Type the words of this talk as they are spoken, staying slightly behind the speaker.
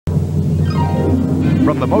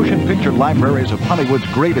From the motion picture libraries of Hollywood's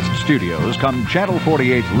greatest studios come Channel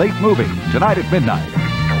 48's Late Movie, tonight at midnight.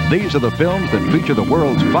 These are the films that feature the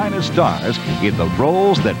world's finest stars in the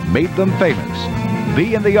roles that made them famous.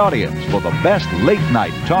 Be in the audience for the best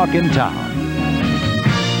late-night talk in town.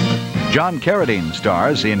 John Carradine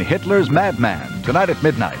stars in Hitler's Madman, tonight at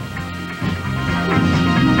midnight.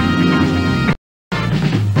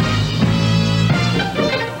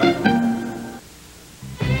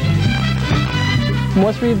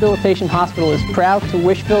 Moss Rehabilitation Hospital is proud to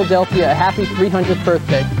wish Philadelphia a happy 300th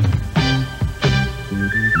birthday.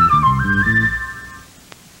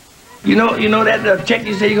 You know that check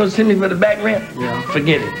you say you're gonna send me for the back rent? Yeah.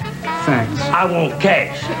 Forget it. Thanks. I want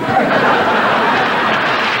cash.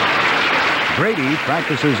 Grady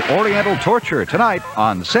practices Oriental torture tonight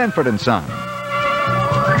on Sanford and Son.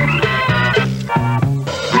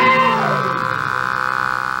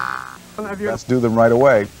 Let's do them right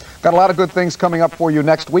away. Got a lot of good things coming up for you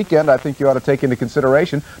next weekend. I think you ought to take into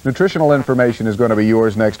consideration. Nutritional information is going to be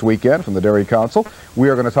yours next weekend from the Dairy Council. We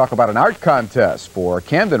are going to talk about an art contest for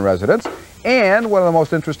Camden residents. And one of the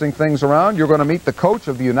most interesting things around, you're going to meet the coach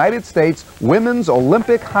of the United States Women's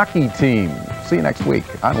Olympic Hockey Team. See you next week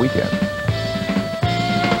on Weekend.